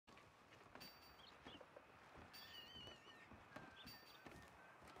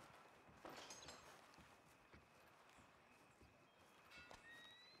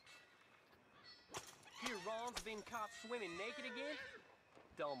clowns been caught swimming naked again?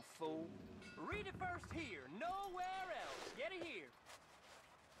 Dumb fool. Read it first here, nowhere else. Get it here.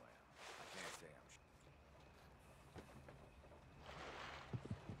 Well, I can't say I'm sure.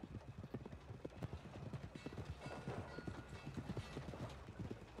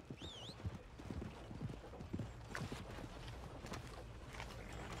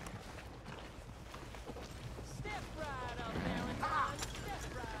 Step right up, Valentine. Step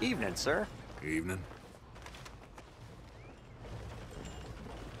right. Evening, sir. Evening.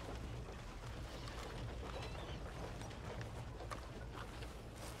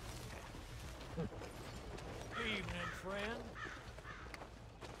 Evening, friend.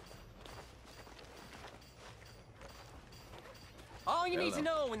 All you need to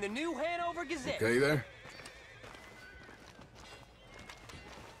know in the New Hanover Gazette. Okay there?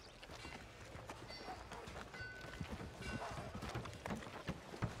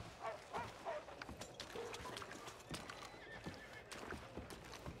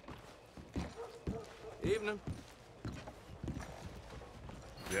 Evening.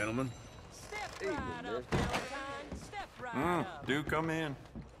 Gentlemen. Step right up, Valentine. Step right up. Do come in.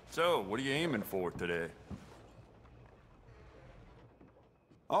 So, what are you aiming for today?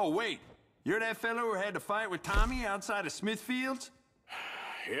 Oh, wait. You're that fellow who had to fight with Tommy outside of Smithfield's?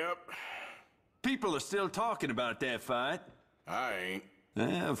 Yep. People are still talking about that fight. I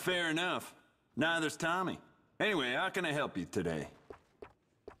ain't. Fair enough. Neither's Tommy. Anyway, how can I help you today?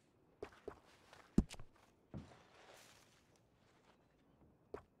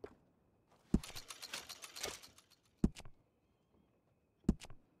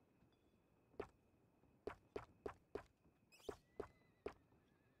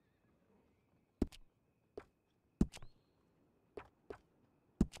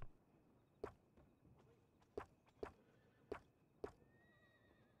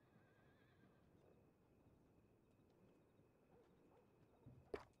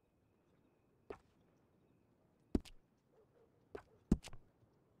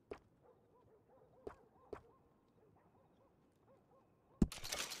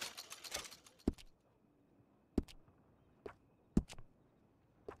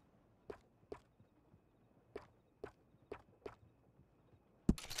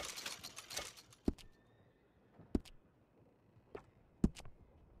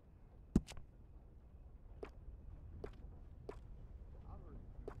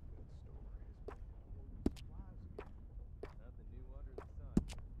 Nothing new under the sun.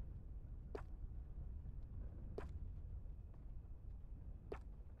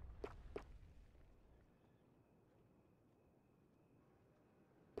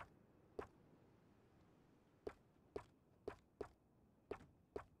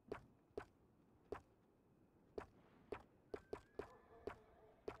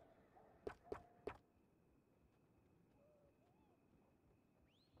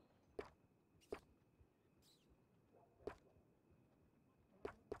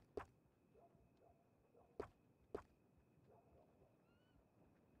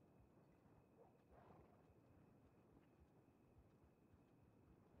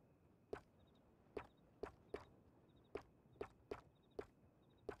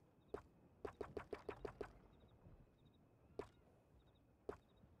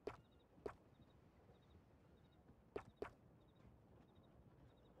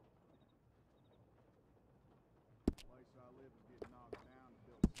 Place I live is getting knocked down and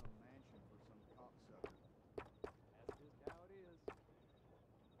built some mansion for some cocksucker. That's just how it is.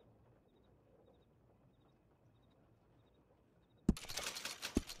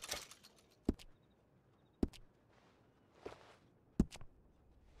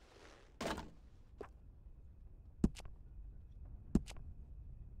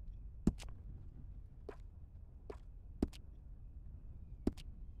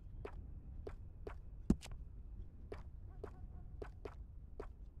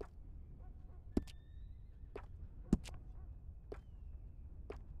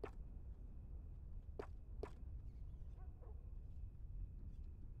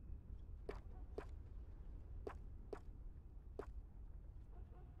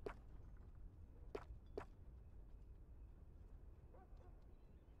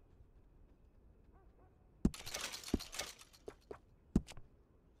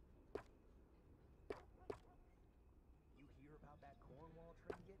 You hear about that Cornwall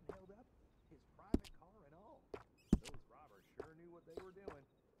train getting held up? His private car and all. Those robbers sure knew what they were doing.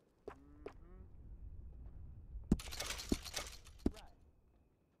 Right.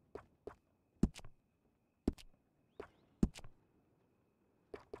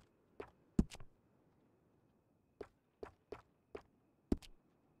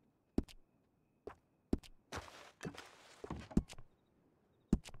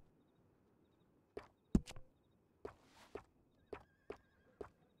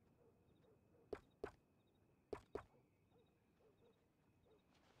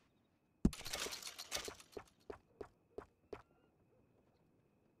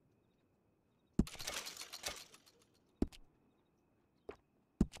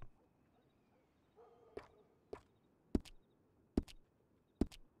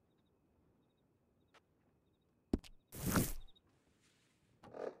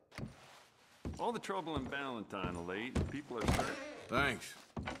 All the trouble in Valentine are late. People are starting. Thanks.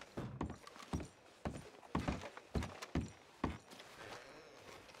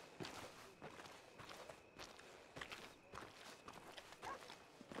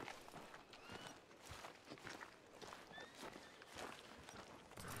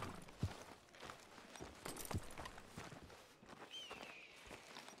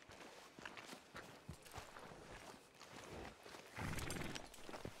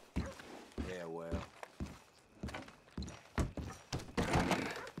 Yeah, well.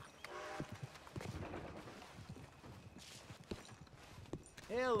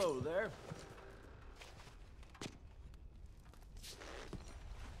 Hello there.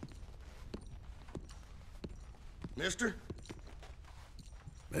 Mister?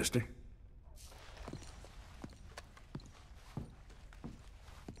 Mister?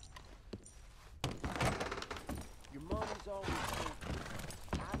 Your mama's always said,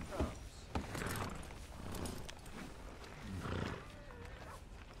 I promise.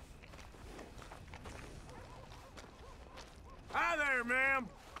 Hi there, ma'am.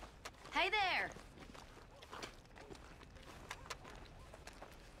 Hey there!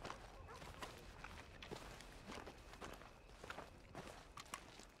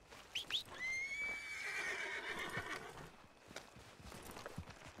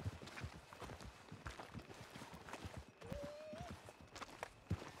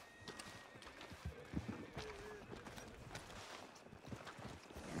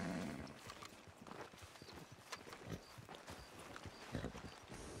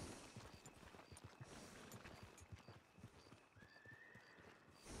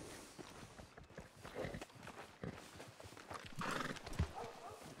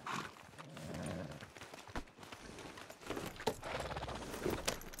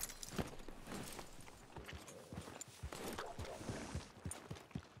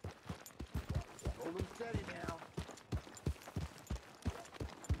 Hold them steady now.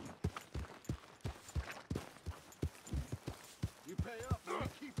 You pay up or you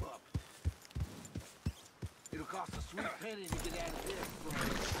keep up. It'll cost a sweet penny to get out of this.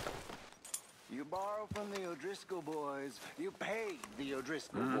 You borrow from the O'Driscoll boys. You pay the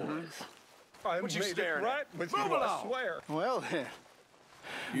O'Driscoll boys. I What you made it staring at? right with Move you, I along. swear. Well then,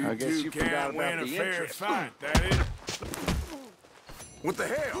 You I guess two you forgot can't about win a the fair interest. fight, that is. What the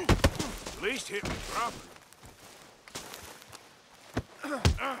hell? At least hit me properly.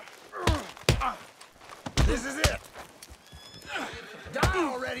 This is it. Die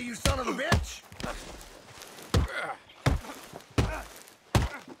already, you son of a bitch!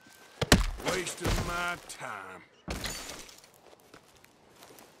 Wasting my time.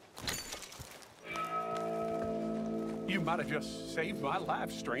 You might have just saved my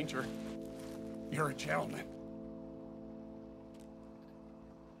life, stranger. You're a gentleman.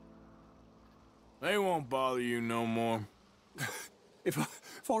 They won't bother you no more. If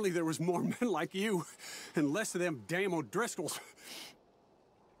only there was more men like you, and less of them damn O'Driscolls.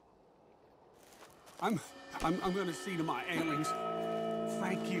 I'm gonna see to my ailings.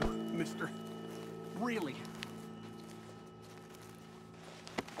 Thank you, mister. Really.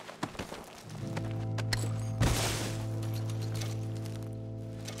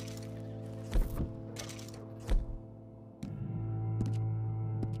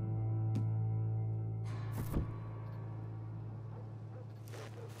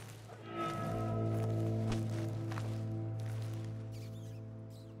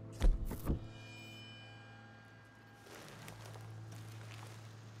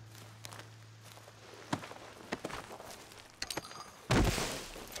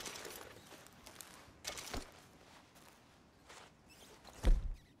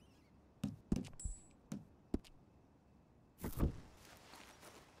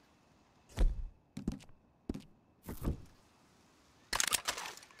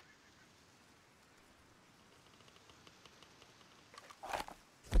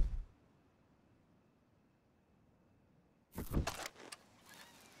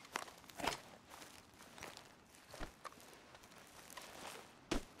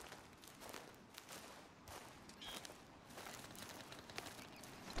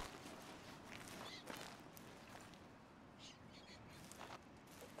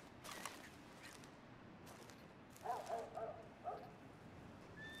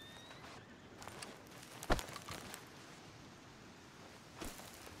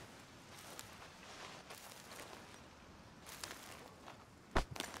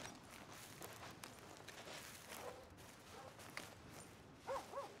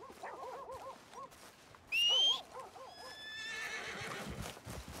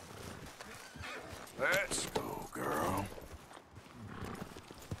 Let's go, girl.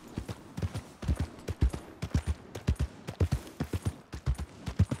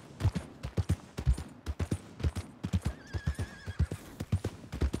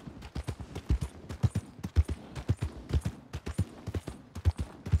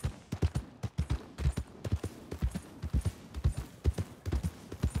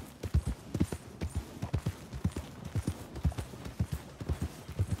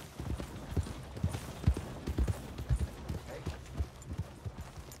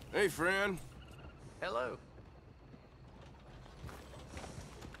 Hey, friend. Hello.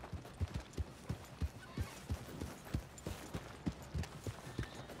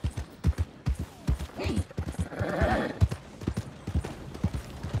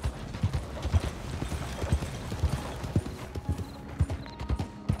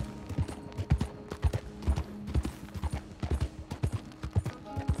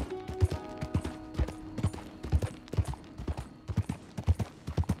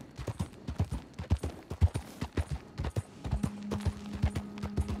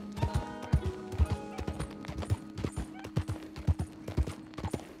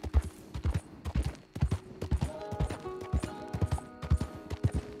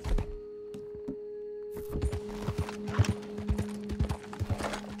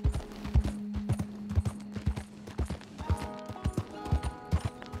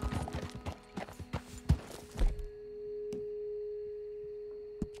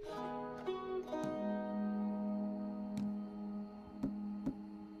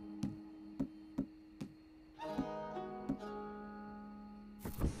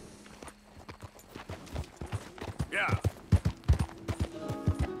 Yeah.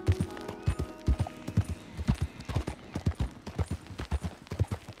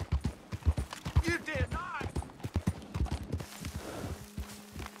 You did not!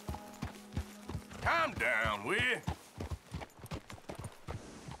 Calm down, will you?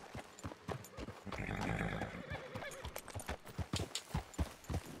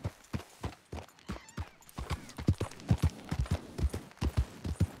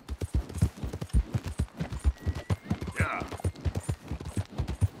 Yeah.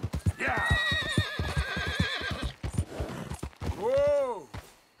 Yeah. Whoa.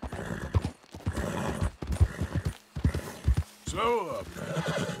 Slow up.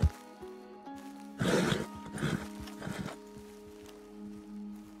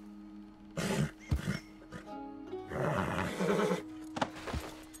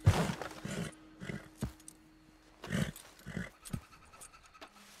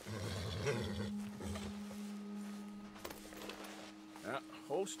 Yeah,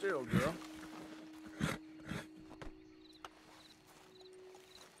 hold still, girl.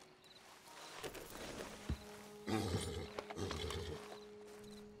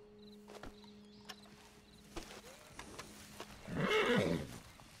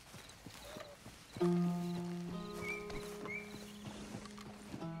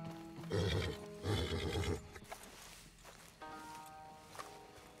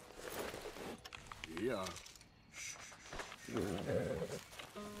 Yeah.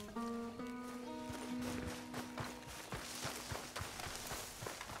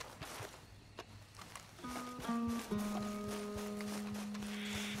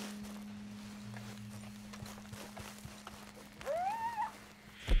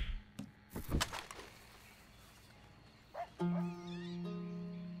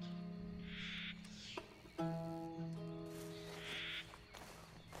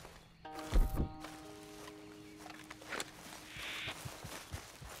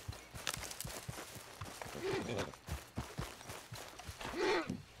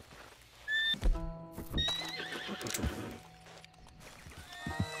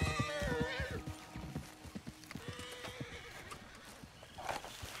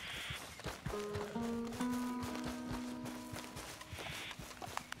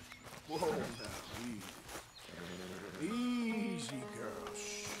 Whoa, now, easy. Easy, girl.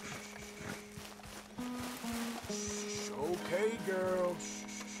 Shh. Shh. Okay, girl. Shh.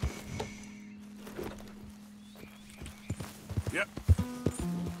 Yep.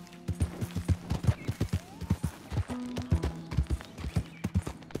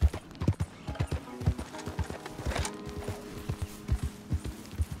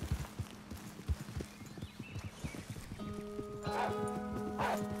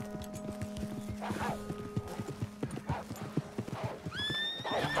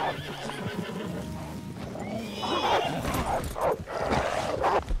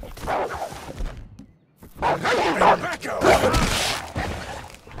 Hey, back up!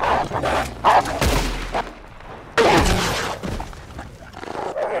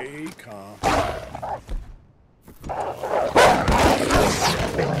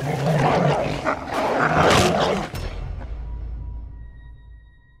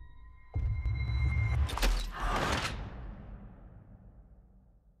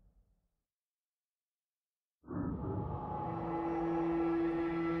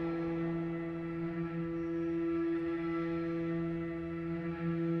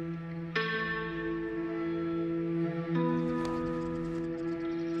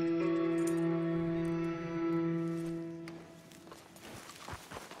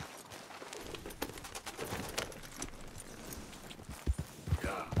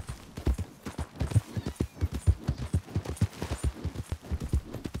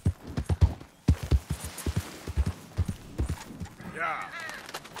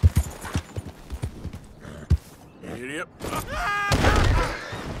 Idiot.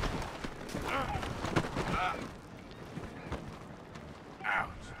 Ouch.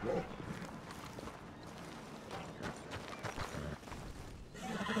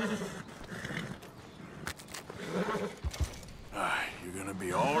 You're gonna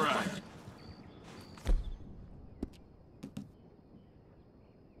be all right.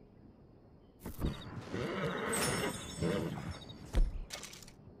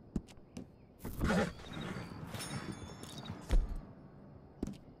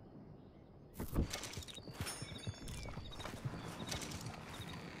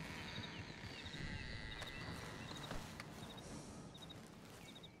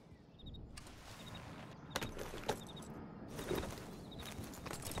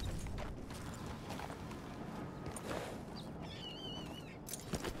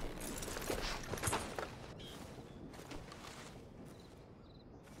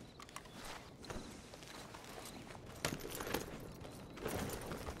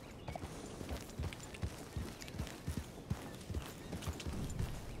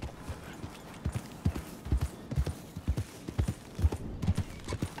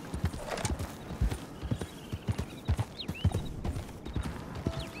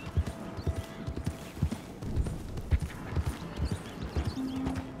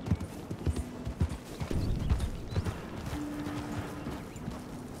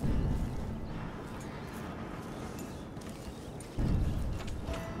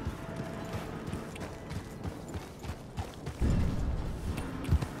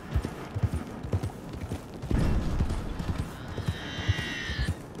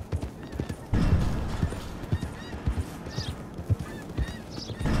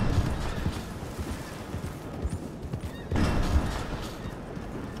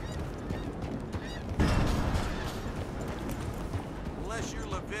 Unless you're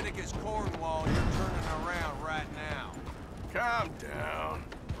Leviticus Cornwall, you're turning around right now. Calm down.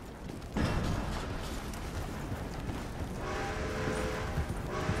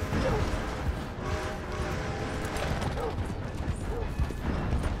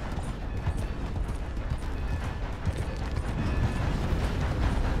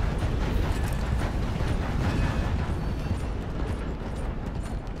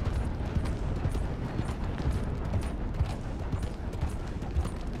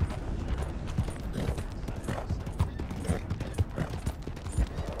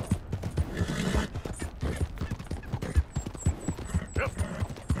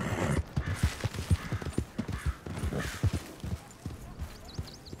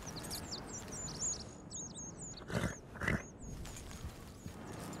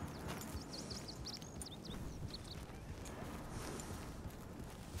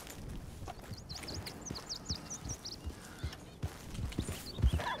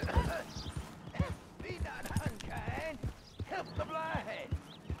 Be not unkind. Help the blind.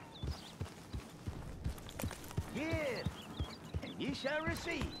 Give, and ye shall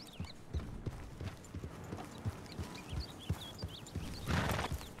receive.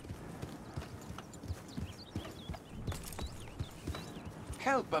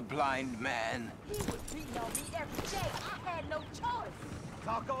 Help a blind man. He was beating on me every day. I had no choice.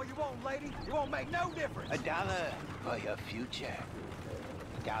 Talk all you want, lady. It won't make no difference. $1 for your future.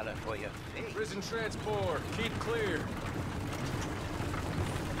 $1 for your fate. Prison transport. Keep clear.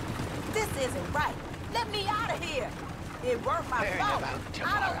 This isn't right. Let me out of here. It worked my Learn fault. about I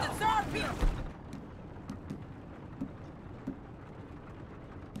tomorrow. don't deserve people.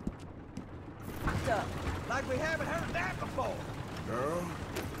 Fucked up. Like we haven't heard that before. Girl?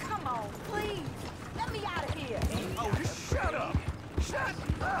 Come on, please. Let me out of here. Oh, just shut up. Shut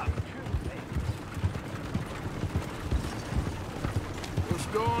up. What's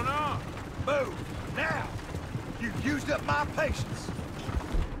going on? Move. Now. You've used up my patience.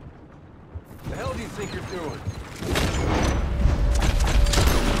 The hell do you think you're doing?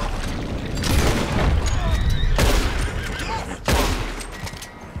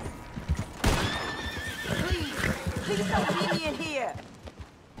 Please don't leave me in here.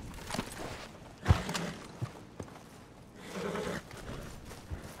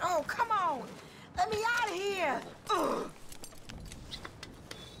 Oh, come on. Let me out of here. Ugh.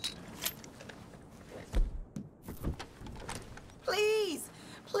 Please,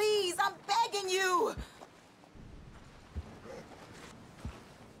 please, I'm begging you.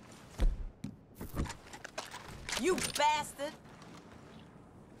 You bastard.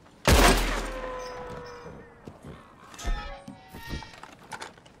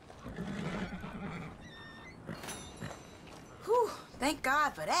 Whew, thank God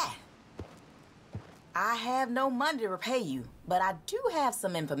for that. I have no money to repay you, but I do have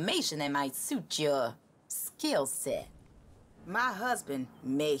some information that might suit your skill set. My husband,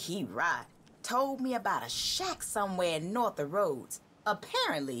 may he rot, told me about a shack somewhere north of Rhodes.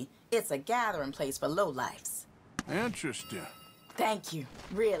 Apparently, it's a gathering place for lowlifes. Interesting. Thank you,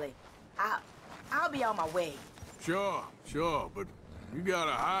 really. I'll be on my way. Sure, but you got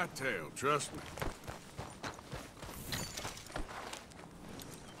a hightail, trust me.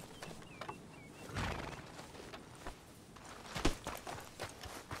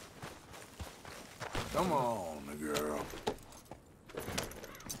 Come on, girl.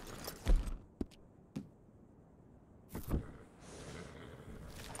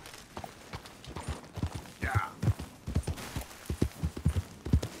 Yeah.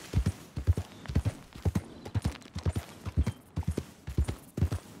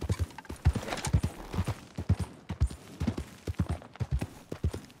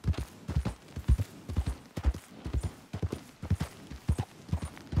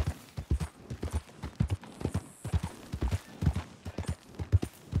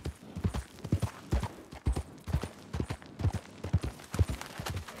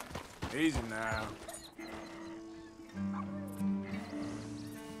 Easy now.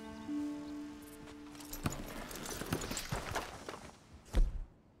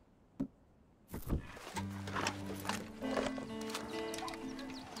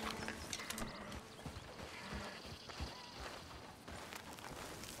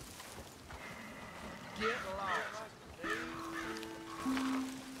 Get lost.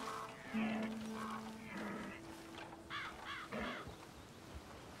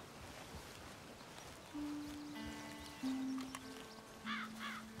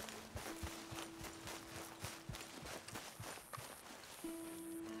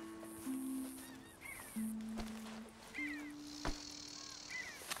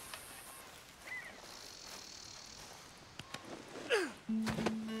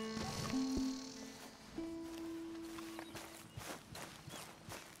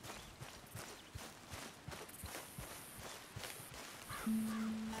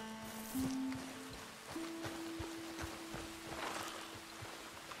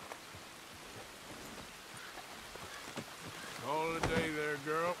 Call it a day there,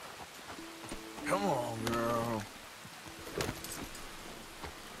 girl. Come on, girl.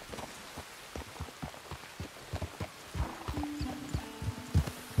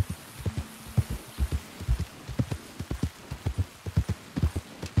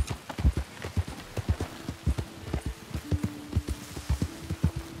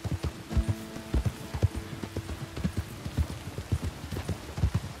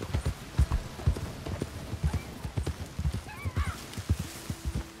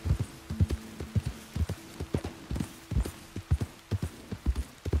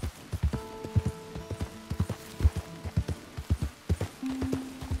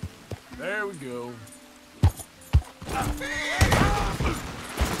 There we go. Ah,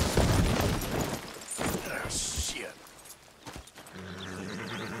 shit.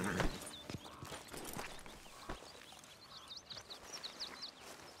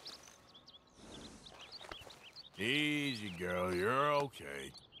 Easy, girl. You're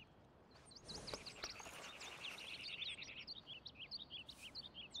okay.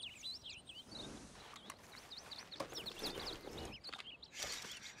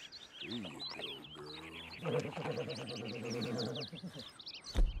 Here you go, girl.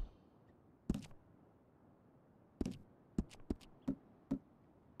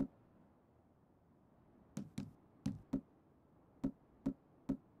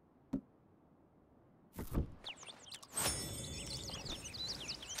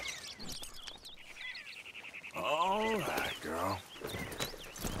 All right, girl.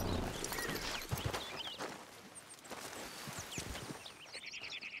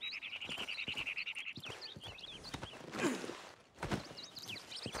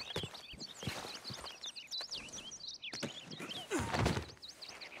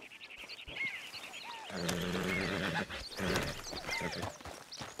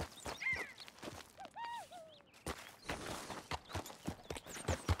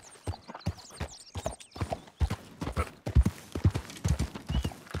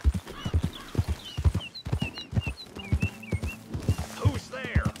 Who's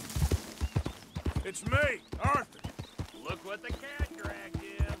there? It's me, Arthur. Look what the cat dragged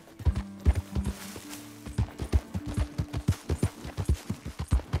in.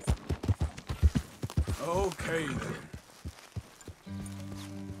 Okay, then.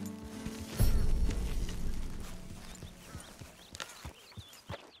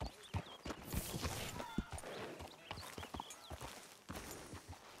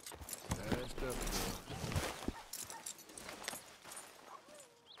 Fast up, girl.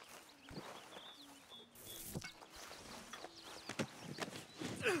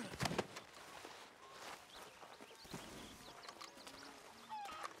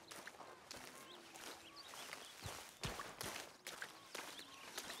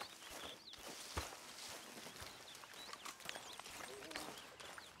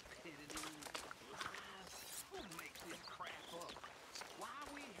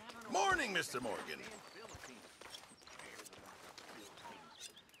 evening, Mr. Morgan.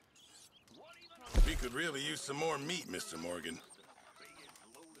 We could really use some more meat, Mr. Morgan.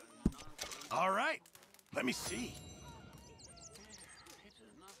 All right. Let me see.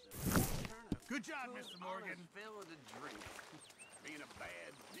 Good job, Mr. Morgan. Fella to drink. Being a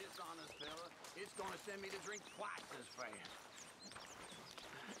bad, dishonest fella, it's gonna send me to drink twice as fast.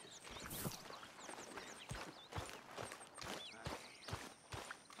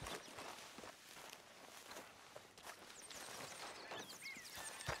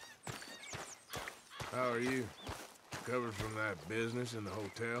 How are you? Recovered from that business in the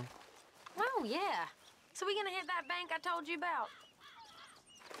hotel? Oh, yeah. So we gonna hit that bank I told you about?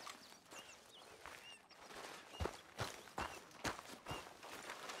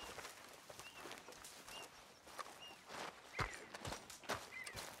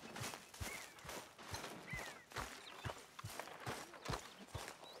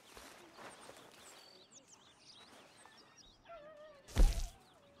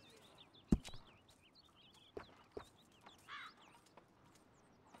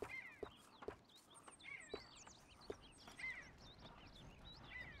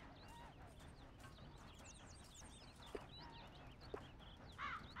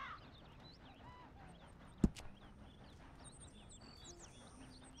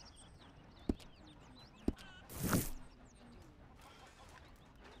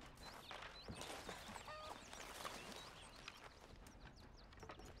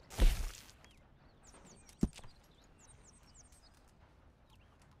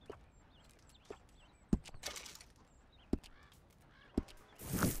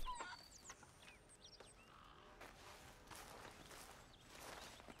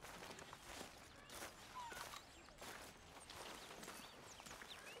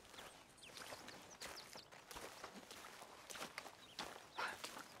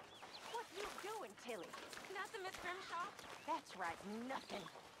 Tilly. Nothing, Miss Grimshaw. That's right, nothing.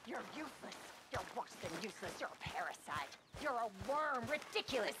 You're useless. You're worse than useless. You're a parasite. You're a worm.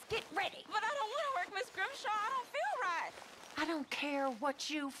 Ridiculous. Get ready. But I don't want to work, Miss Grimshaw. I don't feel right. I don't care what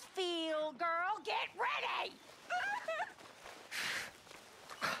you feel, girl. Get ready!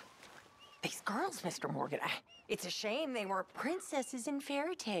 These girls, Mr. Morgan, it's a shame they weren't princesses in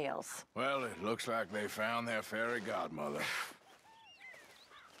fairy tales. Well, it looks like they found their fairy godmother.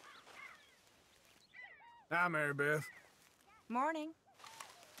 Hi, Mary Beth. Morning.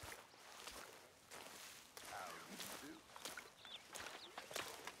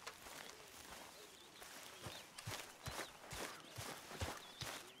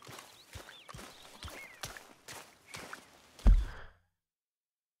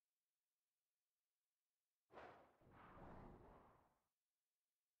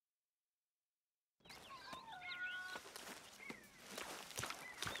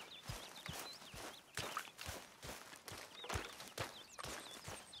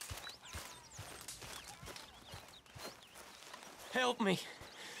 Help me.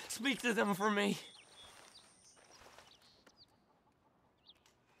 Speak to them for me.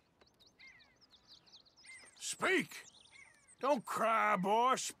 Speak! Don't cry,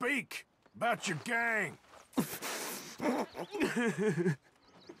 boy. Speak about your gang.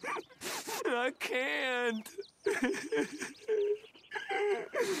 I can't.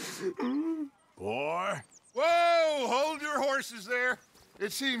 Boy. Whoa! Hold your horses there.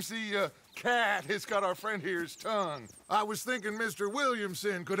 It seems the cat has got our friend here's tongue. I was thinking Mr.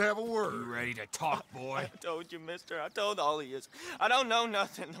 Williamson could have a word. You ready to talk, boy? I told you, mister. I told all of you. I don't know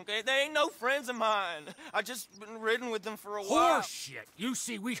nothing, okay? They ain't no friends of mine. I just been riding with them for a while. Horseshit! You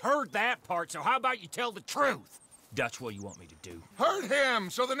see, we heard that part, so how about you tell the truth? That's what you want me to do. Hurt him,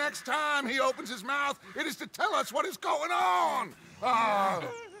 so the next time he opens his mouth, it is to tell us what is going on. Ah,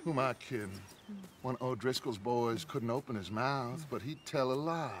 who am I kidding? One of O'Driscoll's boys couldn't open his mouth, but he'd tell a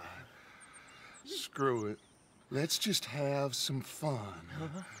lie. Screw it. Let's just have some fun.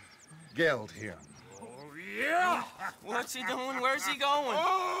 Geld him. Yeah! What's he doing? Where's he going?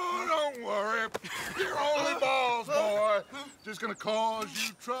 Oh, don't worry. You're only balls, boy. Just gonna cause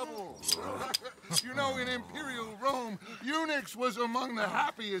you trouble. You know, in Imperial Rome, eunuchs was among the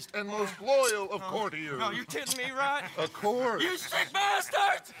happiest and most loyal of courtiers. No, you kidding me, right? Of course. You sick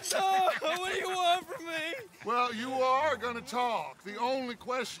bastard! Oh, what do you want from me? Well, you are gonna talk. The only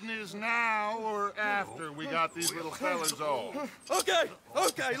question is now or after we got these little fellas off.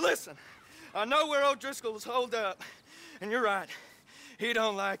 Okay, listen. I know where O'Driscoll is holed up, and you're right. He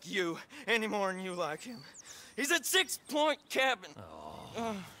don't like you any more than you like him. He's at 6 Point Cabin.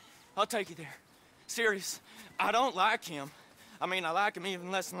 I'll take you there. Serious, I don't like him. I mean, I like him even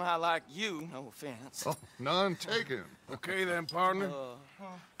less than I like you, no offense. Oh, none taken. Okay then, partner.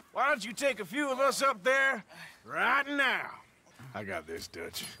 Why don't you take a few of us up there right now? I got this,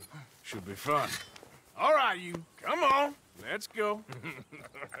 Dutch. Should be fun. All right, you. Come on. Let's go.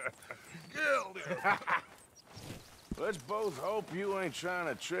 Let's both hope you ain't trying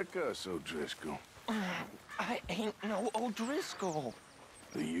to trick us, O'Driscoll. I ain't no O'Driscoll.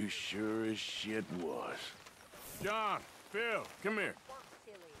 You sure as shit was. John, Phil, come here.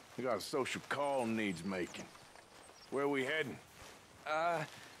 We got a social call needs making. Where are we heading?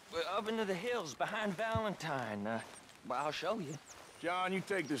 We're up into the hills behind Valentine. Well, I'll show you. John, you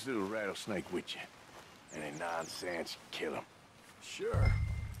take this little rattlesnake with you. Any nonsense, kill him. Sure.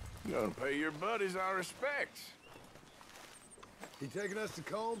 You're gonna pay your buddies our respects. He taking us to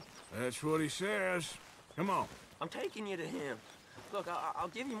Combe? That's what he says. Come on. I'm taking you to him. Look, I'll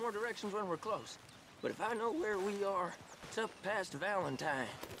give you more directions when we're close. But if I know where we are, it's up past Valentine.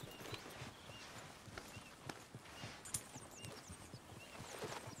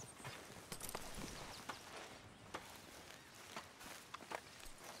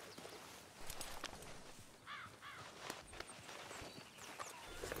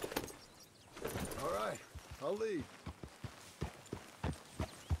 All right, I'll lead.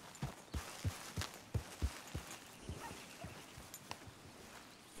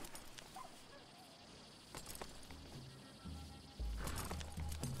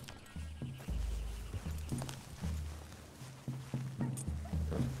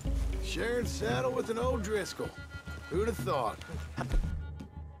 Sharing saddle with an O'Driscoll. Who'd have thought? How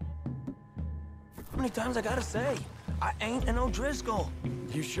many times I gotta say? I ain't an O'Driscoll.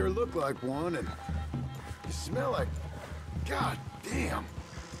 You sure look like one, and you smell like... God damn.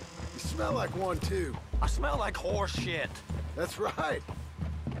 You smell like one, too. I smell like horse shit. That's right.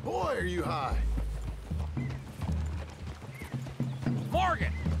 Boy, are you high.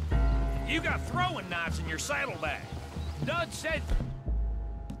 Morgan! You got throwing knives in your saddlebag. Dud said...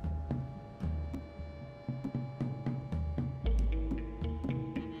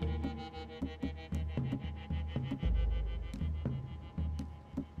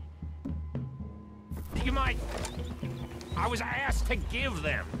 You might... I was asked to give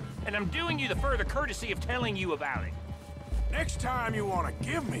them, and I'm doing you the further courtesy of telling you about it. Next time you want to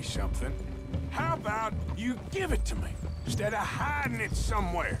give me something, how about you give it to me, instead of hiding it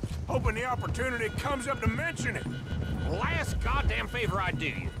somewhere, hoping the opportunity comes up to mention it? Last goddamn favor I do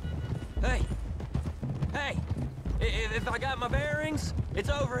you. Hey! Hey! If I got my bearings, it's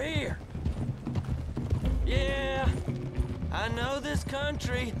over here. Yeah, I know this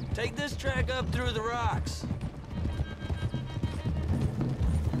country. Take this track up through the rocks.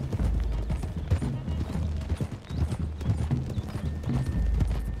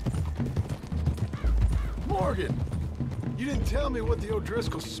 Morgan! You didn't tell me what the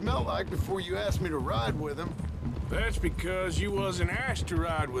O'Driscolls smell like before you asked me to ride with them. That's because you wasn't asked to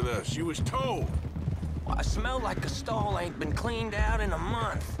ride with us. You was told. Well, I smell like a stall ain't been cleaned out in a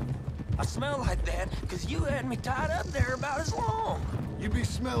month. I smell like that because you had me tied up there about as long. You'd be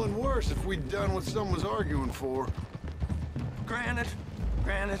smelling worse if we'd done what someone was arguing for. Granted.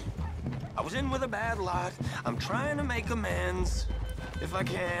 I was in with a bad lot. I'm trying to make amends, if I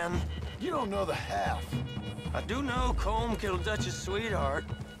can. You don't know the half. I do know Colm killed Dutch's sweetheart.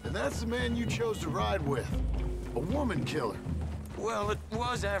 And that's the man you chose to ride with. A woman killer. Well, it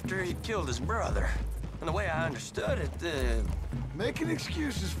was after he killed his brother. And the way I understood it, Making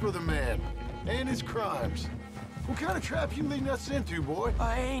excuses for the man. And his crimes. What kind of trap you leading us into, boy?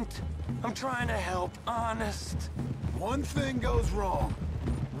 I ain't. I'm trying to help, honest. One thing goes wrong.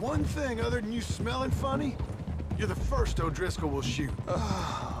 One thing other than you smelling funny, you're the first O'Driscoll will shoot.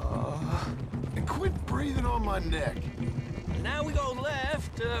 And quit breathing on my neck. Now we go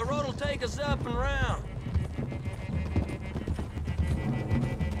left. Road will take us up and round.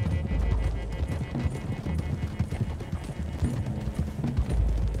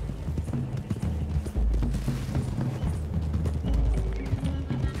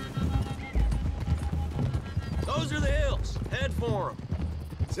 Those are the hills. Head for them.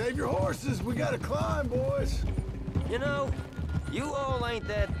 Save your horses. We gotta climb, boys. You know, you all ain't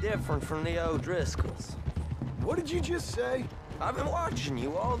that different from the O'Driscolls. What did you just say? I've been watching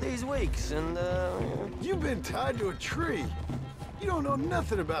you all these weeks, and, You've been tied to a tree. You don't know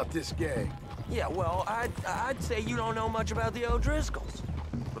nothing about this gang. Yeah, well, I'd say you don't know much about the O'Driscolls.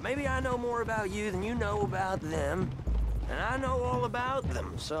 But maybe I know more about you than you know about them. And I know all about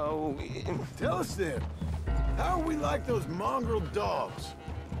them, so... Tell us then. How are we like those mongrel dogs?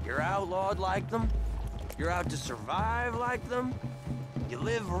 You're outlawed like them. You're out to survive like them. You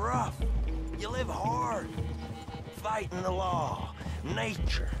live rough. You live hard. Fighting the law.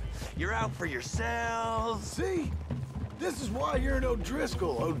 Nature. You're out for yourselves. See? This is why you're an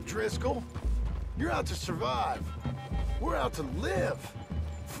O'Driscoll, O'Driscoll. You're out to survive. We're out to live.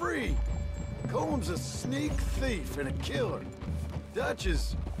 Free. Colm's a sneak thief and a killer. Dutch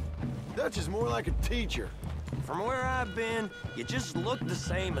is more like a teacher. From where I've been, you just look the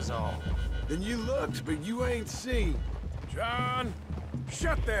same as all. Then you looked, but you ain't seen. John,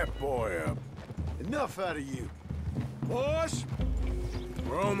 shut that boy up. Enough out of you. Boys,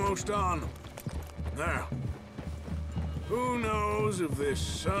 we're almost on them. Now, who knows if this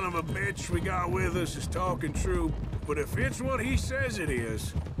son of a bitch we got with us is talking true, but if it's what he says it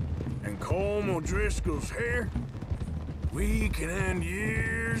is, and Colm O'Driscoll's here, we can end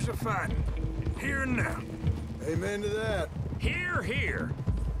years of fighting, here and now. Amen to that. Here, here.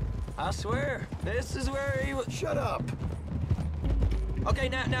 I swear, this is where he was... Shut up. Okay,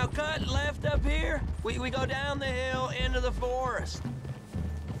 now cut left up here. We go down the hill into the forest.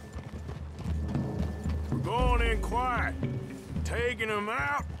 We're going in quiet, taking them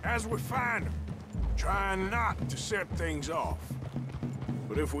out as we find them, trying not to set things off.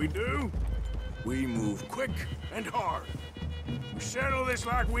 But if we do, we move quick and hard. We settle this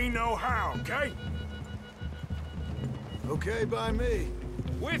like we know how, okay? Okay by me.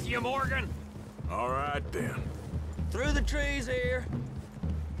 With you, Morgan. All right, then. Through the trees here.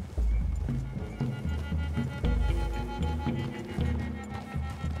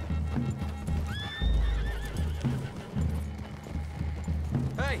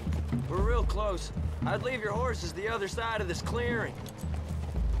 Hey, we're real close. I'd leave your horses the other side of this clearing.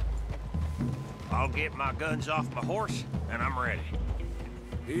 I'll get my guns off my horse, and I'm ready.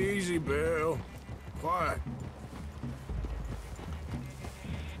 Easy, Bill. Quiet.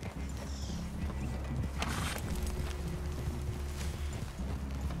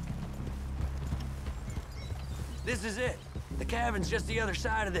 This is it. The cabin's just the other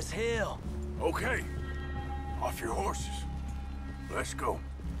side of this hill. Okay. Off your horses. Let's go.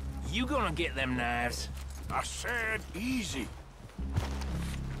 You gonna get them knives? I said easy.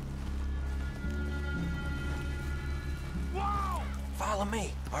 Whoa! Follow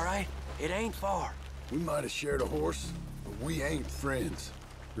me, all right? It ain't far. We might have shared a horse, but we ain't friends.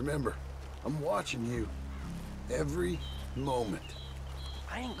 Remember, I'm watching you. Every moment.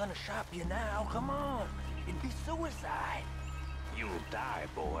 I ain't gonna shop you now, come on. It'd be suicide. You'll die,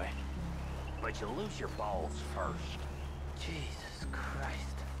 boy. But you'll lose your balls first. Jesus Christ.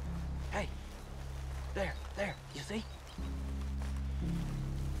 Hey, there, you see?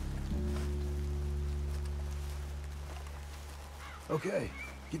 Okay,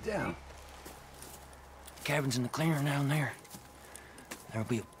 get down. Cabin's in the clearing down there. There'll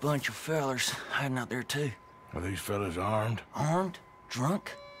be a bunch of fellers hiding out there, too. Are these fellas armed? Armed,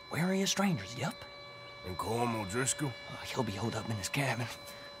 drunk, wary of strangers, yup. And Colm O'Driscoll? He'll be holed up in his cabin.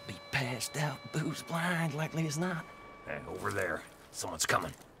 Be passed out, booze blind, likely as not. Hey, over there. Someone's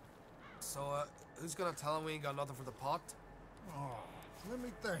coming. So, who's gonna tell him we ain't got nothing for the pot? Oh, let me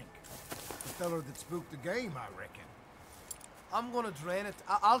think. The feller that spooked the game, I reckon. I'm gonna drain it.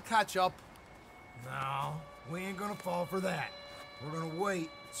 I'll catch up. No, we ain't gonna fall for that. We're gonna wait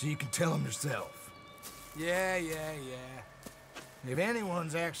so you can tell him yourself. Yeah. If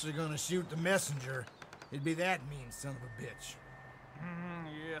anyone's actually gonna shoot the messenger, it'd be that mean son of a bitch.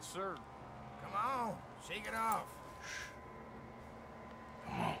 Yes, sir. Come on, shake it off.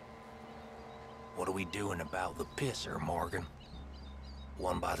 Come on. What are we doing about the pisser, Morgan?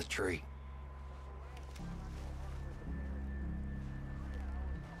 One by the tree.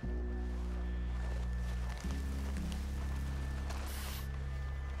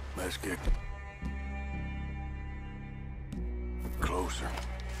 Let's get closer.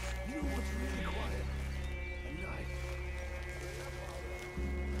 You know what's really quiet? At night.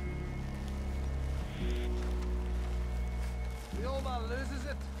 The old man loses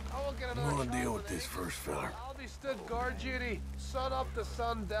it. I won't get another You wanna shot deal with with this first, fella? I'll be stood guard duty, sun up to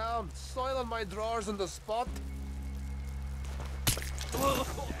sun down, soiling my drawers on the spot.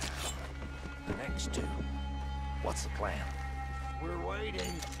 The next two. What's the plan? We're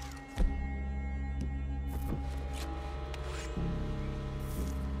waiting.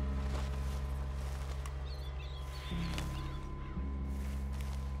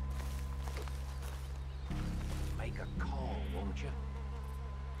 Make a call, won't you?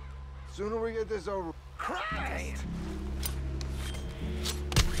 Sooner we get this over. Christ!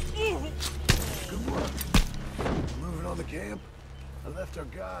 Good work. Moving on the camp. I left our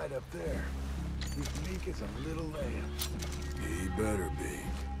guide up there. He's meek as a little lamb. He better be.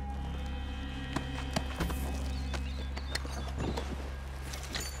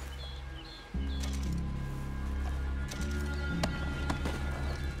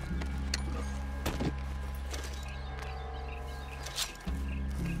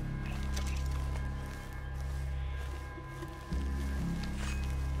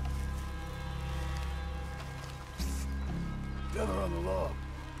 Feller on the log.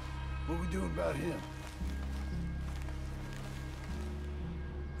 What we doing about him?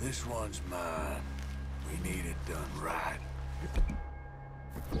 This one's mine. We need it done right.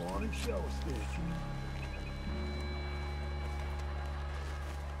 Go on and show us this.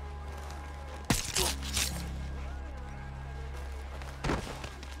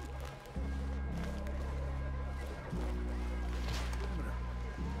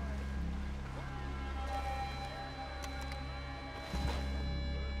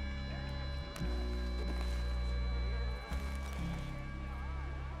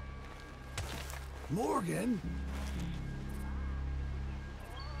 Morgan?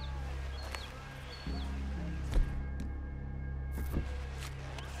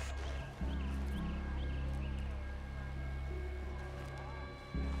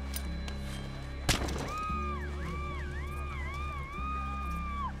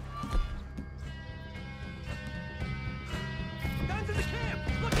 Guns in the camp!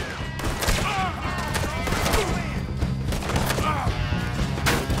 Look out!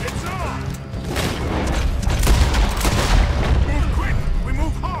 It's on! Move quick! We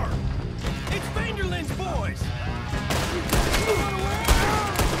move hard! It's Vanderlyn's boys!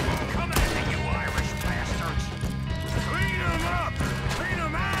 Come at me, you Irish bastards! Clean them up! Clean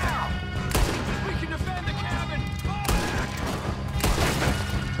them out! We can defend the cabin! Fall back!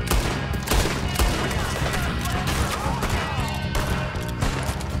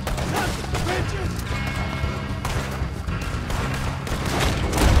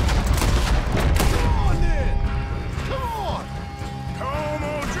 Come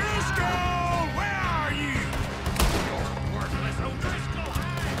O'Driscoll! Where are you? Worthless O'Driscoll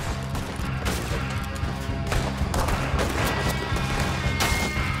hides!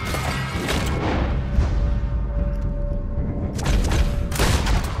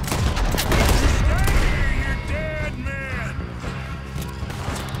 Stay here, you dead men!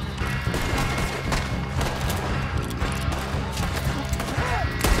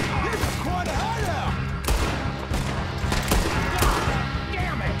 This is quite a hideout!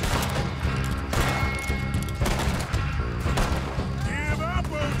 Damn it! Give up,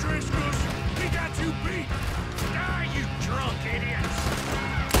 O'Driscolls! We got you beat! Die, you drunk idiots!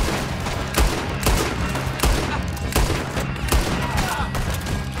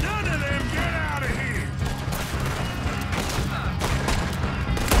 None of them get out of here!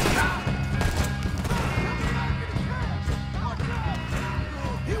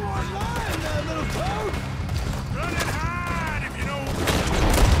 He wasn't lying, that little toad! Run and hide if you know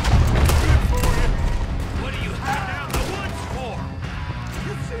good for you. What are you hiding out in the woods for?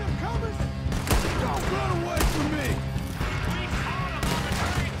 You see him coming? Don't run away from me! We caught him on the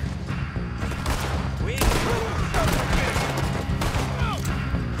drink! We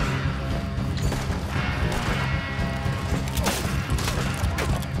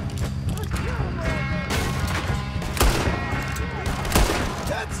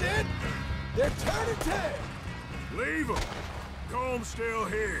That's it! They're turning tail! Leave them. Comb's still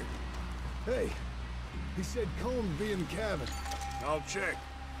here. Hey, he said Combs be in the cabin. I'll check.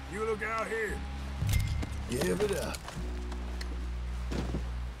 You look out here. Give it up.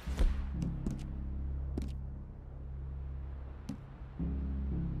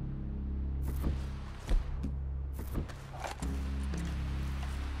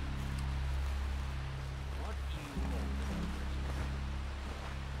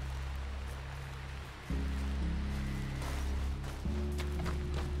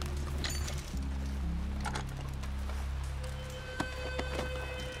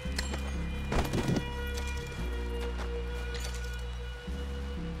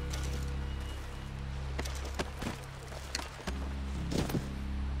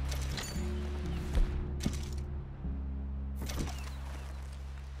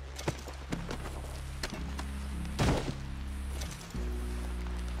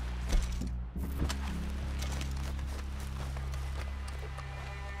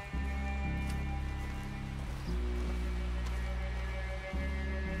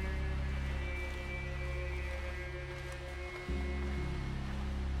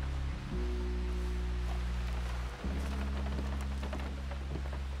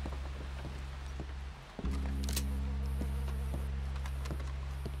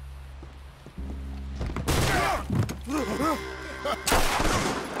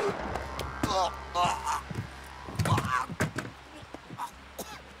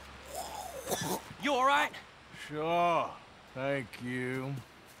 You all right? Sure. Thank you.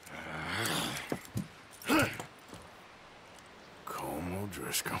 Colm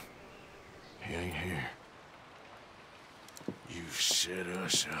O'Driscoll. He ain't here. You set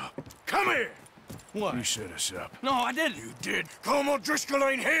us up. Come here! What? You set us up. No, I didn't. You did. Colm O'Driscoll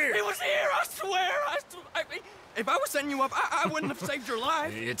ain't here! He was here, I swear! If I was setting you up, I wouldn't have saved your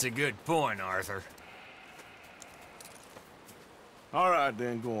life. It's a good point, Arthur. All right,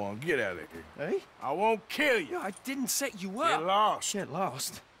 then, go on. Get out of here. Hey? I won't kill you. I didn't set you up. Get lost. Get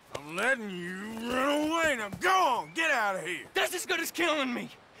lost? I'm letting you run away. Now go on. Get out of here. That's as good as killing me.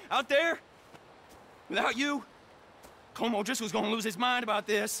 Out there, without you, Colm O'Driscoll's gonna lose his mind about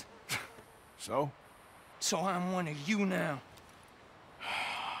this. So? So I'm one of you now.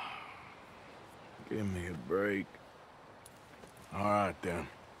 Give me a break. All right, then.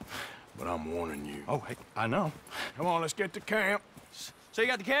 But I'm warning you. Oh, hey, I know. Come on, let's get to camp. So you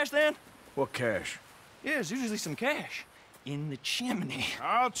got the cash, then? What cash? Yeah, there's usually some cash. In the chimney.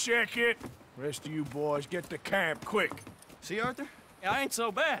 I'll check it. Rest of you boys, get to camp, quick. See, Arthur? I ain't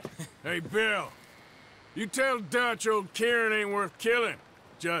so bad. Hey, Bill. You tell Dutch old Kieran ain't worth killing.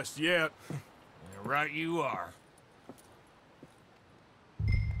 Just yet. Right you are.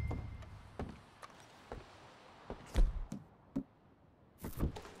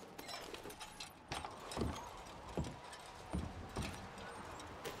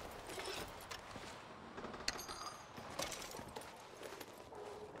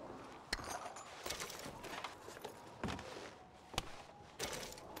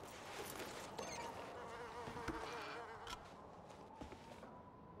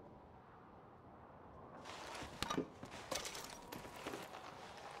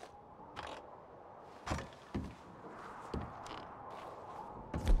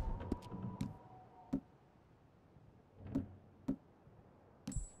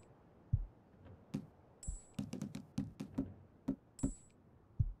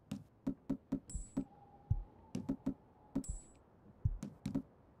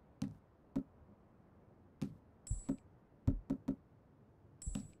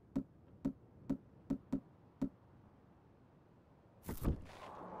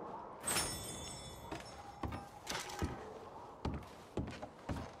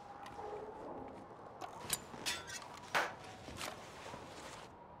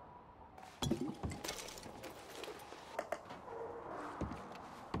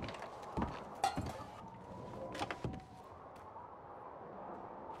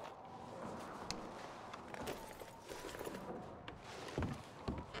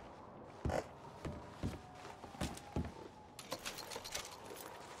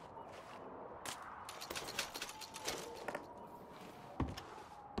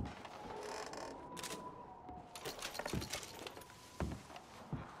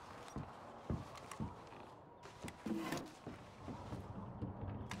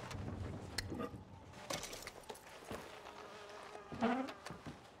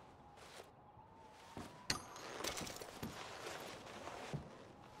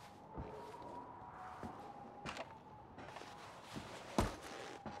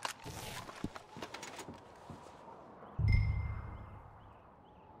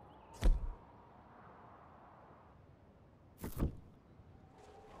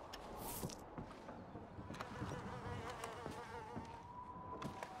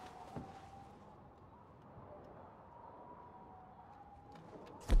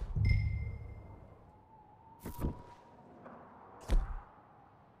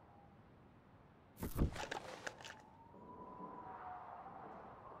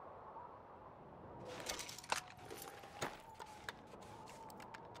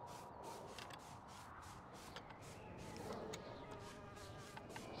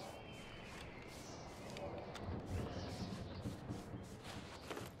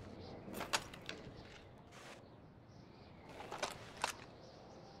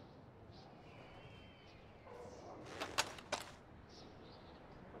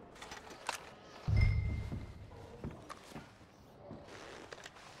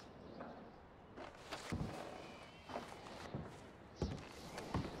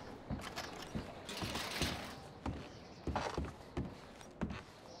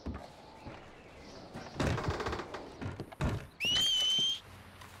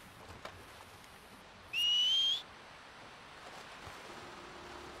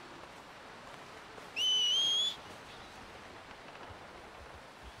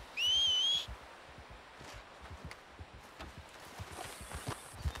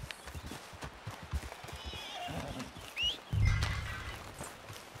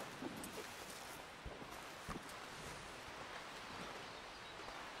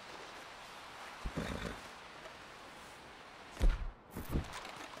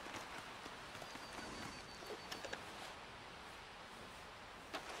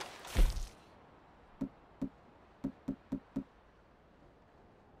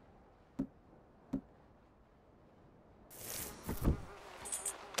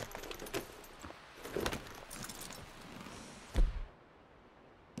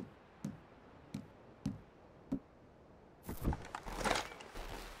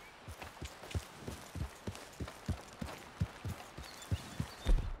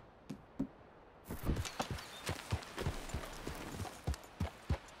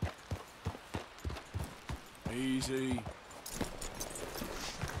 Easy.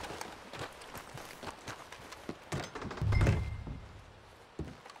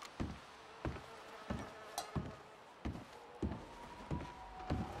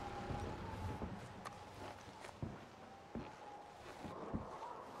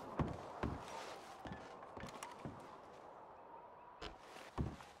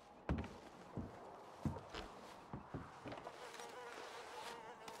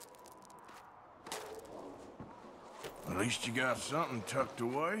 At least you got something tucked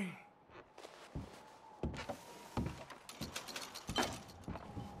away.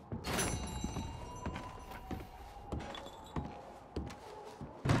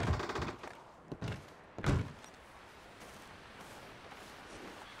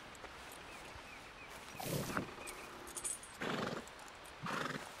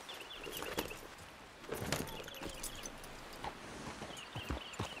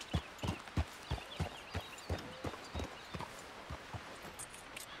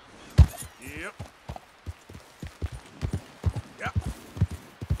 Yep. Yep.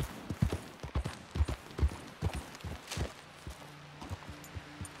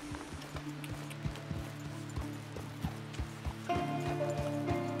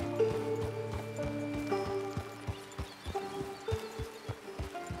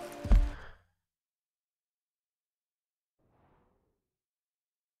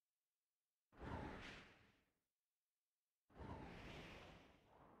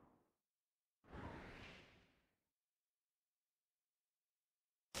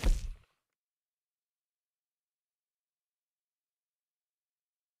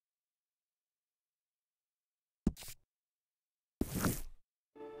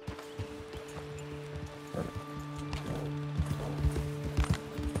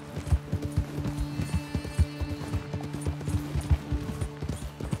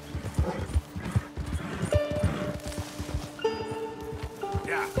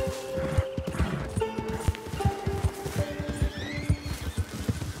 Yeah.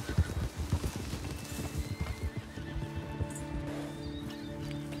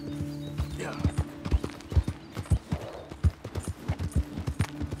 Yeah.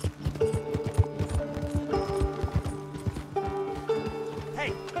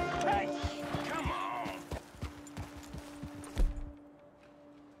 Hey, hey, come on.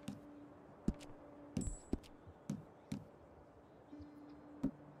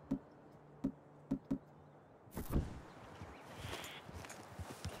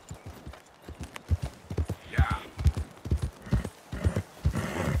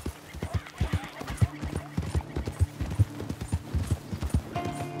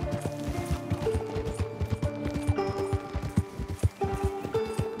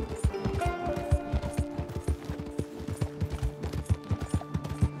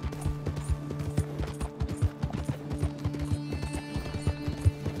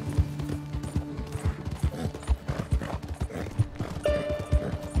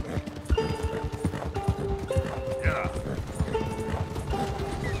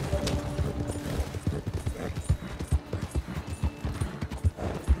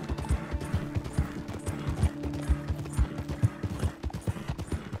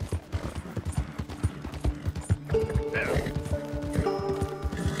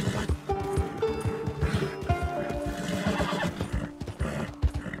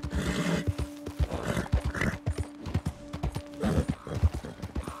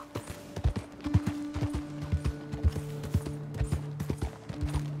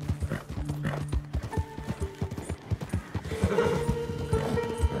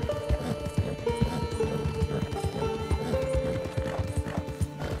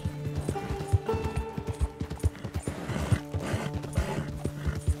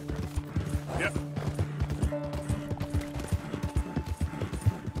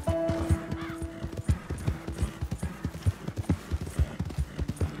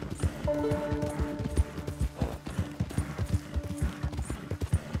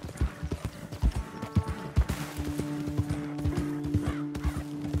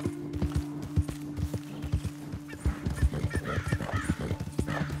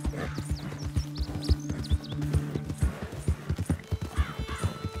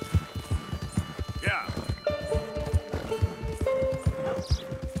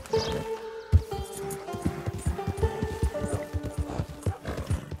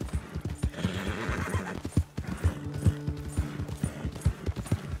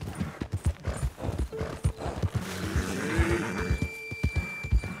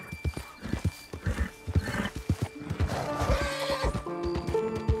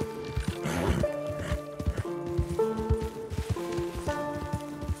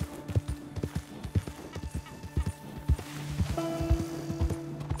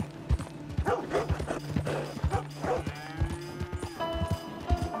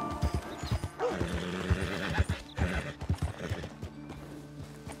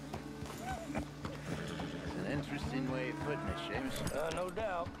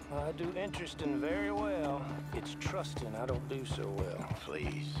 out. I do interesting very well. It's trusting I don't do so well.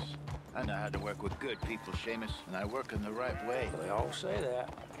 Please. I know how to work with good people, Seamus, and I work in the right way. They all say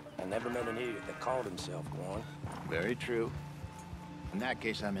that. I never met an idiot that called himself one. Very true. In that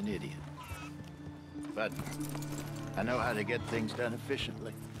case, I'm an idiot. But I know how to get things done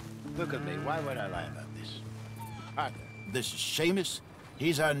efficiently. Look at me. Why would I lie about this? Arthur, this is Seamus.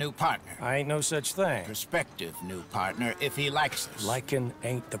 He's our new partner. I ain't no such thing. Prospective new partner, if he likes us. Liking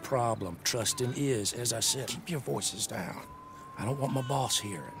ain't the problem. Trusting is. As I said, keep your voices down. I don't want my boss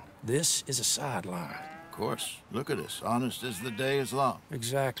hearing. This is a sideline. Of course. Look at us. Honest as the day is long.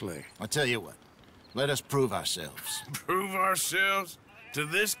 Exactly. I'll tell you what. Let us prove ourselves. Prove ourselves? To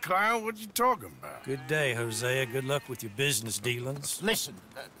this clown? What you talking about? Good day, Hosea. Good luck with your business dealings. Listen,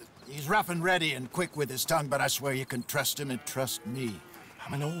 he's rough and ready and quick with his tongue, but I swear you can trust him and trust me.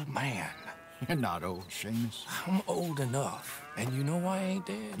 I'm an old man. You're not old, Seamus. I'm old enough. And you know why I ain't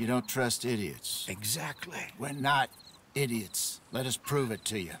dead? You don't trust idiots. Exactly. We're not idiots. Let us prove it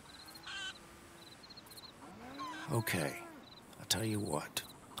to you. Okay. I'll tell you what.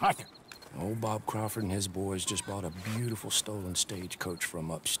 Arthur. Old Bob Crawford and his boys just bought a beautiful stolen stagecoach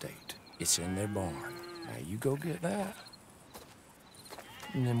from upstate. It's in their barn. Now you go get that,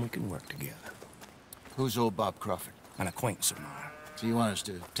 and then we can work together. Who's old Bob Crawford? An acquaintance of mine. So you want us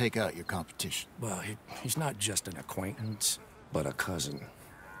to take out your competition? Well, he's not just an acquaintance, but a cousin.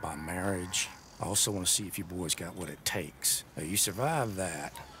 By marriage. I also want to see if you boys got what it takes. Now, you survive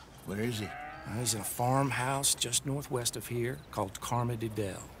that. Where is he? He's in a farmhouse just northwest of here called Carmody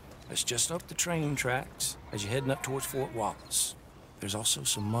Dell. It's just up the train tracks as you're heading up towards Fort Wallace. There's also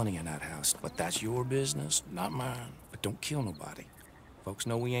some money in that house, but that's your business, not mine. But don't kill nobody. Folks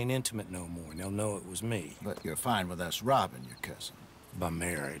know we ain't intimate no more, and they'll know it was me. But you're fine with us robbing your cousin. By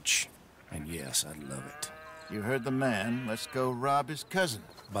marriage. And yes, I'd love it. You heard the man. Let's go rob his cousin.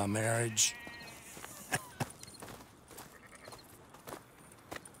 By marriage.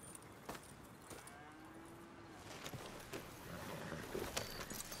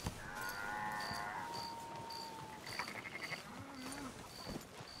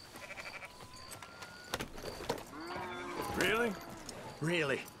 Really?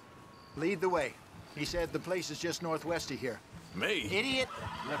 Really. Lead the way. He said the place is just northwest of here. Me? Idiot!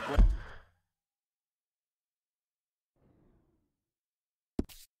 Look what...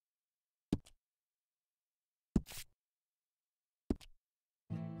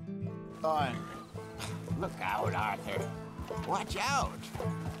 Fine. Look out, Arthur. Watch out.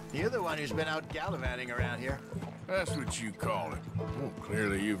 You're the one who's been out gallivanting around here. That's what you call it. Well,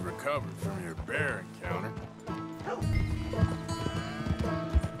 clearly you've recovered from your bear encounter.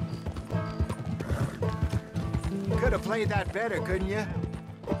 Could have played that better, couldn't you?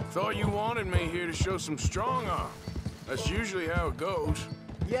 Thought you wanted me here to show some strong arm. That's usually how it goes.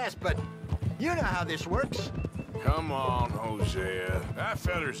 Yes, but you know how this works. Come on, Hosea. That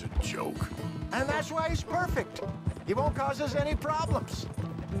feller's a joke. And that's why he's perfect. He won't cause us any problems.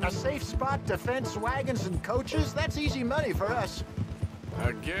 A safe spot to fence wagons and coaches, that's easy money for us.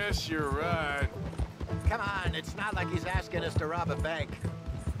 I guess you're right. Come on, it's not like he's asking us to rob a bank.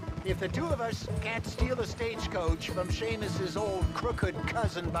 If the two of us can't steal a stagecoach from Seamus's old crooked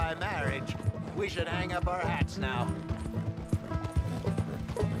cousin by marriage, we should hang up our hats now.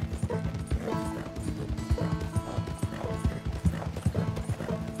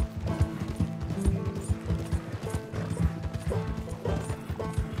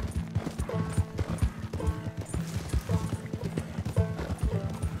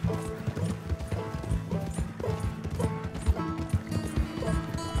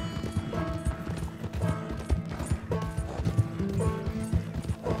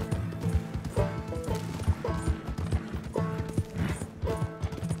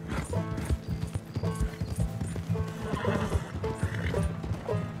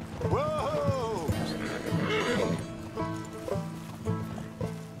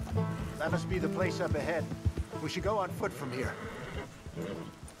 That must be the place up ahead. We should go on foot from here.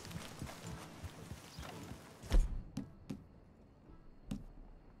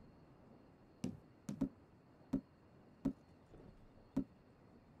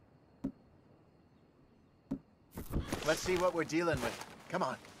 Let's see what we're dealing with. Come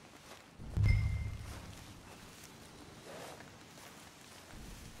on.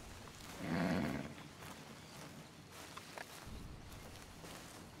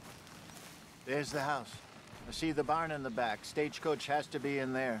 There's the house. I see the barn in the back. Stagecoach has to be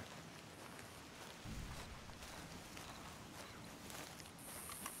in there.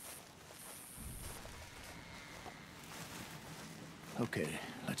 Okay,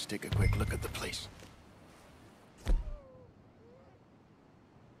 let's take a quick look at the place.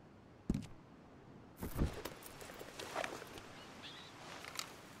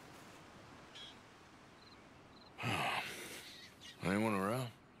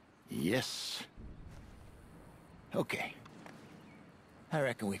 this. Okay. I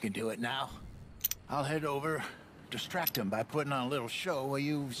reckon we can do it now. I'll head over, distract him by putting on a little show while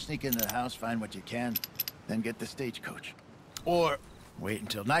you sneak into the house, find what you can, then get the stagecoach. Or wait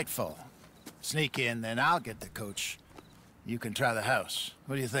until nightfall. Sneak in, then I'll get the coach. You can try the house.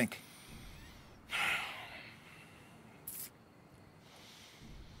 What do you think?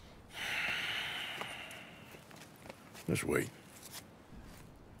 Just wait.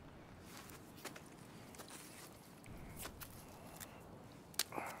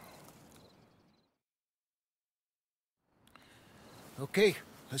 Okay,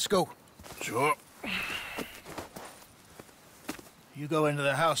 let's go. Sure. You go into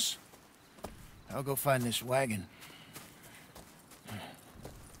the house. I'll go find this wagon.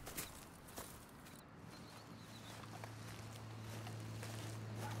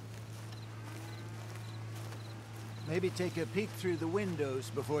 Maybe take a peek through the windows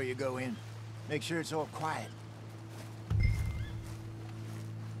before you go in. Make sure it's all quiet.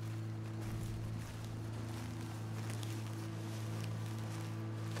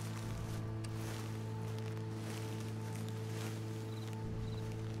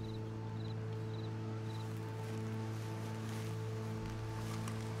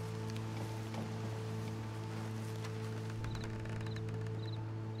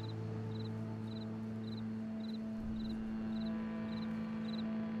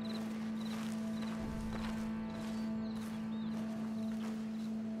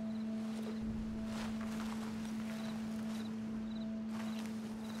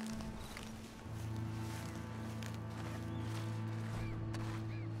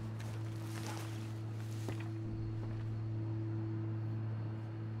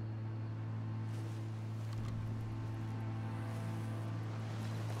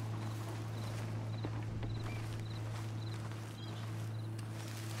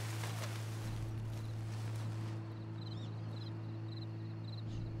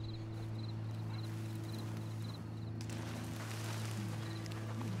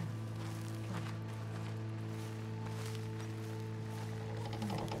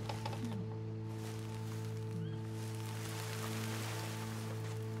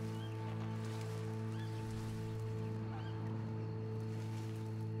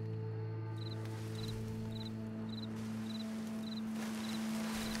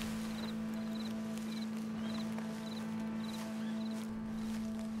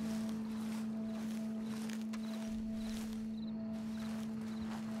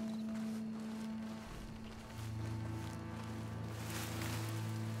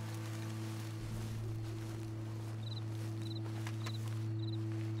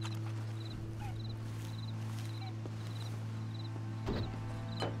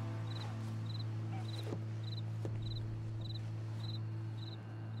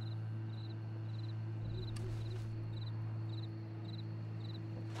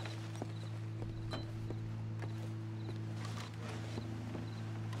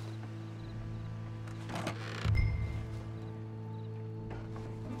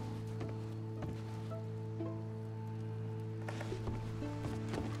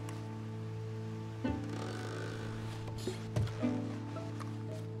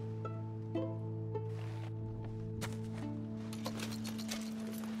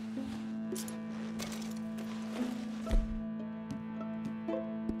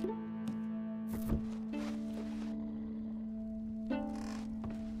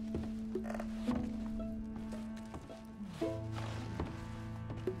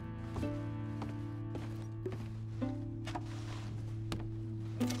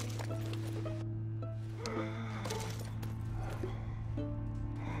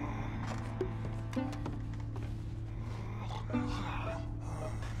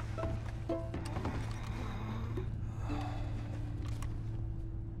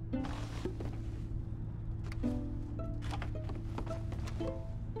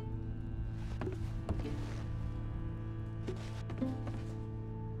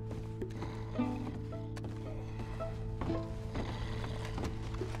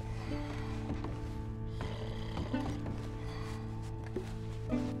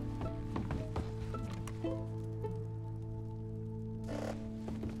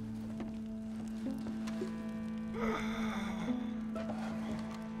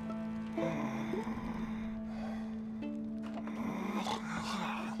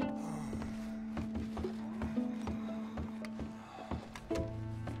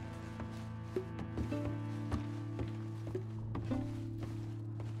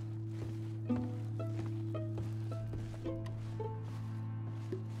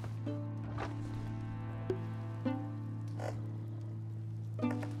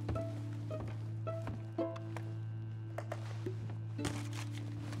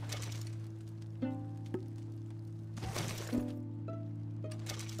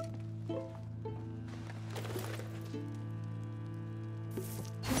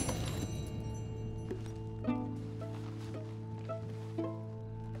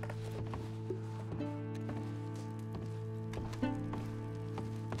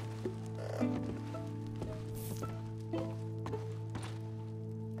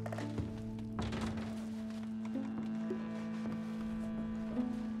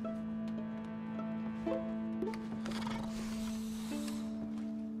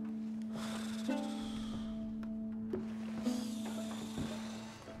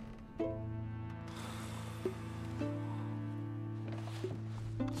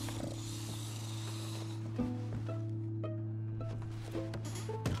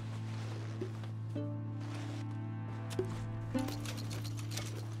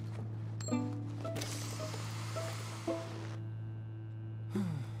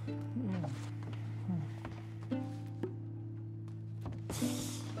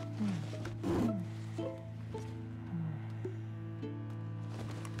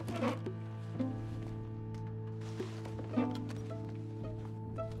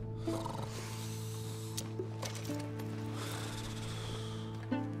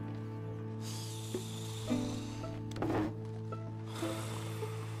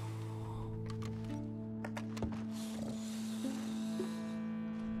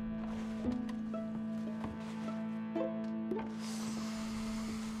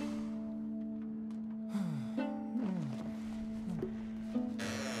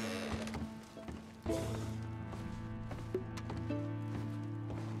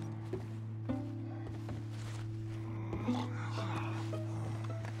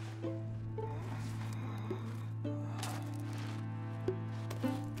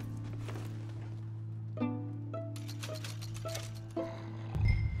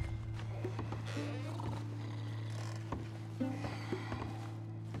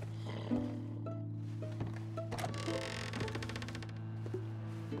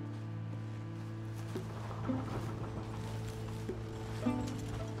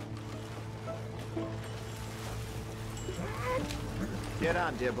 Get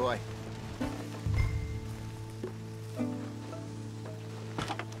on, dear boy.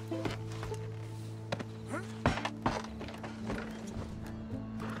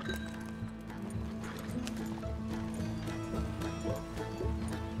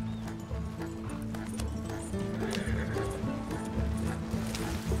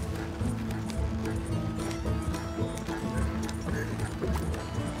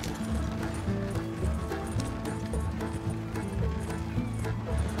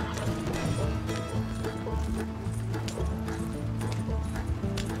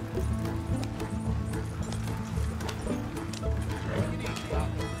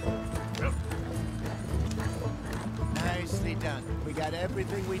 Nicely done. We got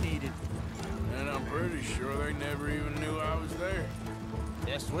everything we needed. And I'm pretty sure they never even knew I was there.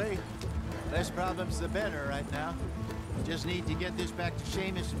 Just wait. Less problems the better right now. Just need to get this back to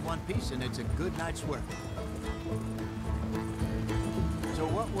Seamus in one piece, and it's a good night's work. So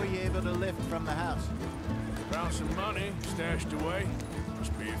what were you able to lift from the house? Found some money stashed away.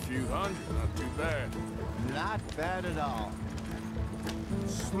 Must be a few hundred, not too bad. Not bad at all.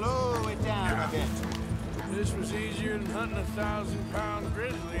 Slow it down a bit. This was easier than hunting a 1,000-pound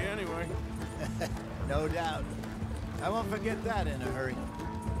grizzly anyway. No doubt. I won't forget that in a hurry.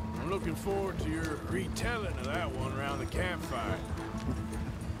 I'm looking forward to your retelling of that one around the campfire.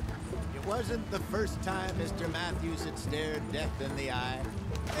 It wasn't the first time Mr. Matthews had stared death in the eye.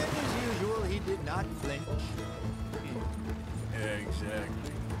 And as usual, he did not flinch. Yeah,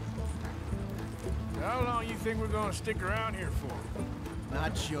 exactly. How long you think we're gonna stick around here for?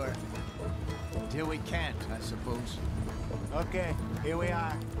 Not sure. Till we can't, I suppose. Okay, here we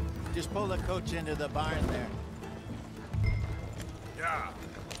are. Just pull the coach into the barn there. Yeah.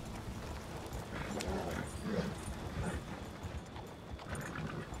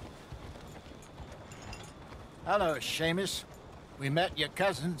 Hello, Seamus. We met your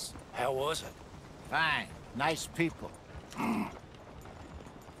cousins. How was it? Fine. Nice people.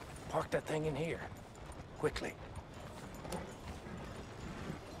 Park that thing in here. Quickly.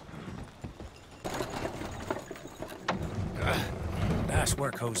 Nice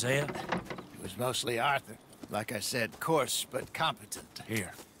work, Hosea. It was mostly Arthur. Like I said, coarse but competent.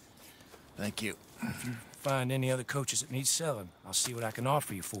 Here. Thank you. If you find any other coaches that need selling, I'll see what I can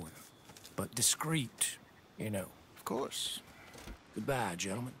offer you for them. But discreet, you know. Of course. Goodbye,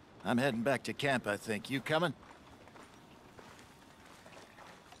 gentlemen. I'm heading back to camp, I think. You coming?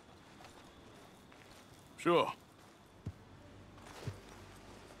 Sure.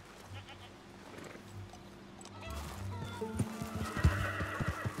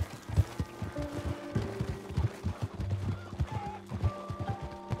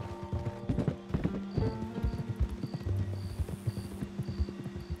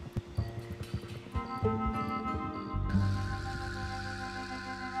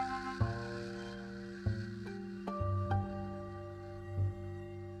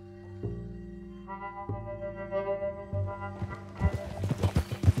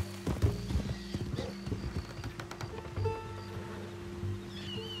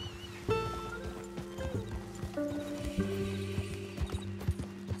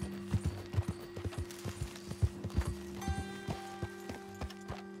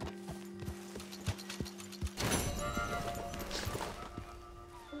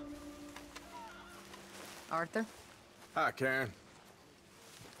 Arthur? Hi, Karen.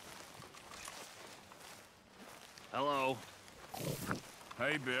 Hello.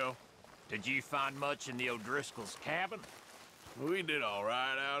 Hey, Bill. Did you find much in the O'Driscoll's cabin? We did all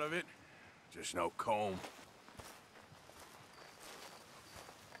right out of it. Just no comb.